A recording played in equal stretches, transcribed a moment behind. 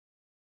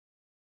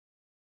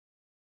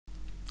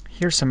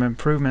Here's some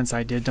improvements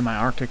I did to my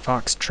Arctic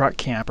Fox truck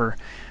camper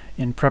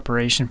in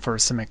preparation for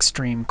some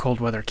extreme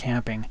cold weather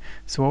camping.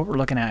 So what we're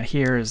looking at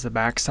here is the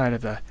back side of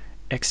the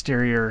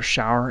exterior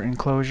shower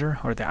enclosure,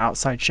 or the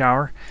outside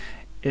shower.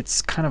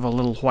 It's kind of a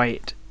little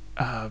white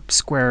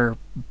square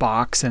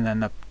box, and then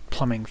the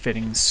plumbing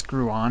fittings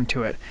screw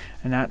onto it,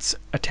 and that's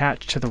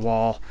attached to the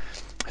wall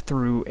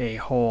through a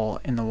hole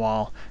in the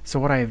wall.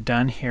 So what I have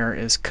done here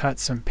is cut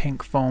some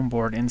pink foam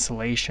board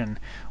insulation,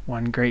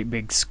 one great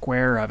big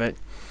square of it,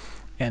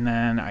 and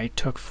then I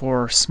took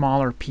 4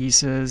 smaller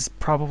pieces,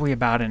 probably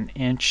about 1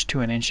 inch to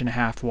 1.5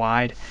 inches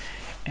wide,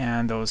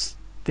 and those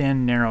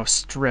thin narrow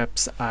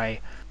strips, I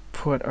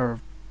put a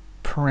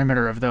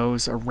perimeter of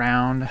those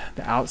around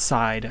the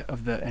outside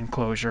of the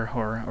enclosure,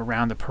 or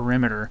around the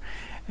perimeter,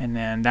 and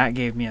then that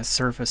gave me a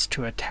surface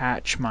to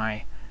attach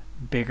my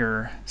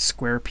bigger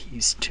square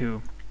piece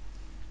to.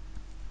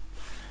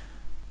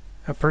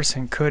 A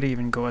person could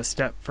even go a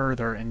step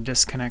further and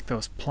disconnect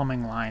those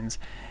plumbing lines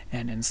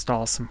and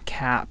install some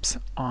caps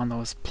on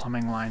those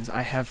plumbing lines.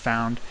 I have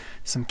found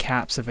some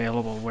caps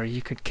available where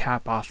you could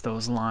cap off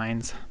those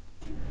lines.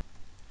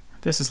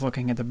 This is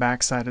looking at the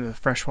back side of the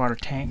freshwater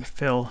tank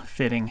fill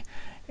fitting,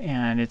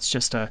 and it's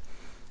just a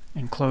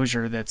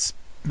enclosure that's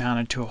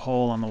mounted to a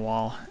hole on the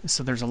wall.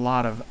 So there's a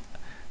lot of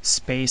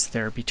space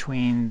there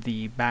between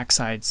the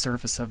backside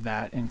surface of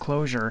that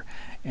enclosure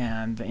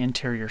and the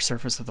interior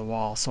surface of the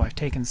wall. So I've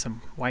taken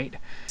some white,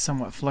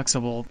 somewhat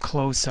flexible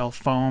closed cell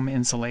foam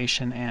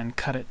insulation and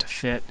cut it to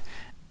fit.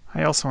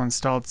 I also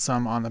installed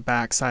some on the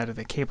back side of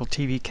the cable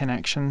TV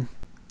connection.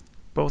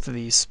 Both of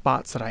these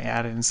spots that I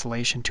added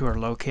insulation to are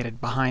located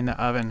behind the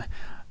oven,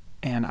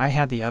 and I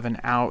had the oven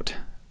out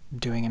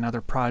doing another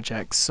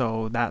project,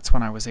 so that's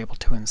when I was able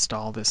to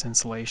install this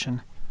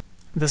insulation.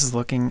 This is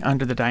looking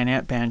under the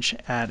dinette bench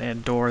at a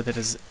door that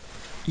is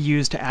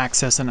used to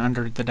access an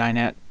under the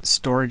dinette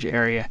storage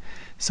area.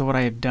 So what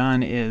I have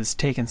done is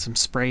taken some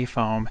spray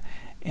foam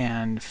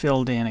and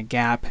filled in a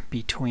gap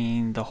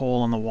between the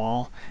hole in the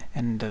wall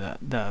and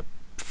the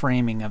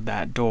framing of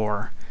that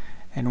door.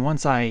 And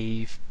once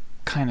I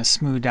kind of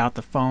smoothed out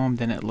the foam,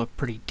 then it looked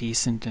pretty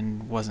decent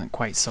and wasn't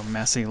quite so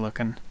messy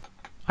looking.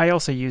 I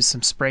also used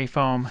some spray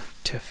foam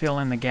to fill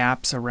in the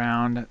gaps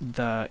around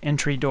the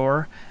entry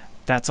door.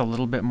 That's a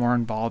little bit more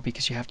involved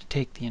because you have to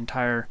take the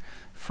entire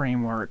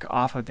framework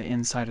off of the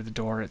inside of the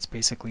door. It's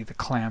basically the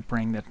clamp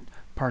ring that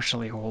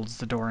partially holds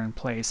the door in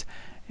place.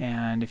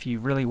 And if you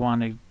really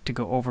wanted to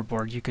go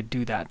overboard, you could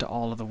do that to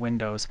all of the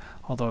windows.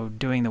 Although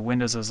doing the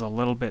windows is a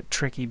little bit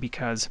tricky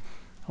because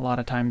a lot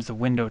of times the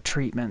window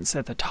treatments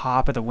at the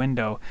top of the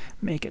window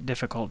make it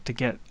difficult to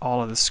get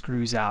all of the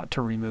screws out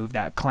to remove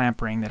that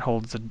clamp ring that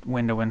holds the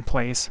window in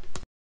place.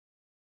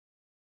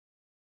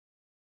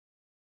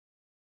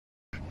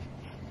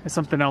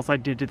 Something else I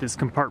did to this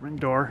compartment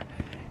door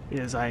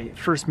is I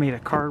first made a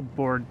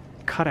cardboard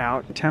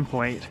cutout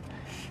template,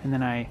 and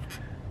then I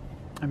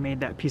made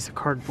that piece of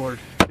cardboard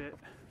fit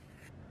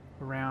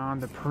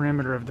around the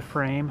perimeter of the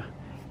frame,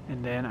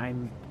 and then I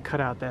cut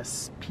out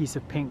this piece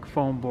of pink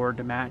foam board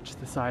to match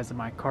the size of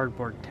my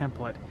cardboard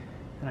template,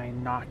 and I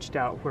notched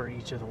out where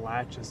each of the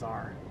latches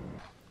are.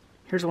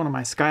 Here's one of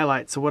my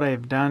skylights. So what I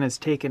have done is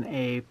taken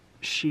a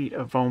sheet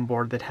of foam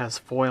board that has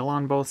foil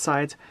on both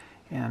sides,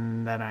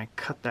 and then I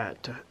cut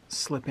that to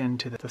slip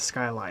into the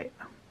skylight.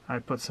 I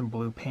put some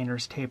blue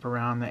painter's tape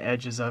around the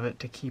edges of it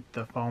to keep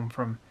the foam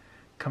from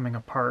coming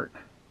apart.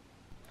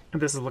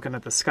 This is looking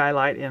at the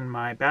skylight in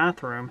my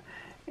bathroom,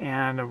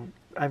 and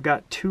I've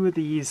got 2 of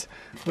these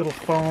little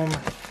foam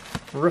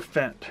roof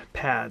vent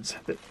pads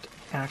that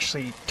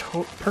actually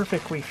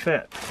perfectly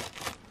fit.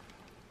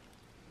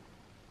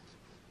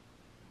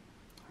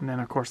 And then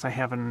of course I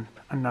have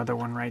another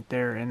one right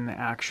there in the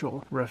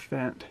actual roof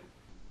vent.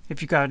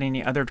 If you've got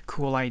any other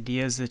cool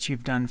ideas that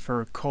you've done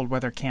for cold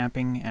weather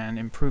camping and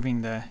improving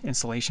the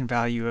insulation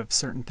value of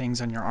certain things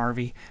on your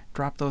RV,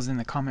 drop those in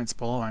the comments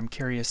below. I'm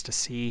curious to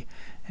see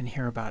and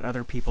hear about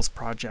other people's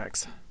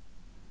projects.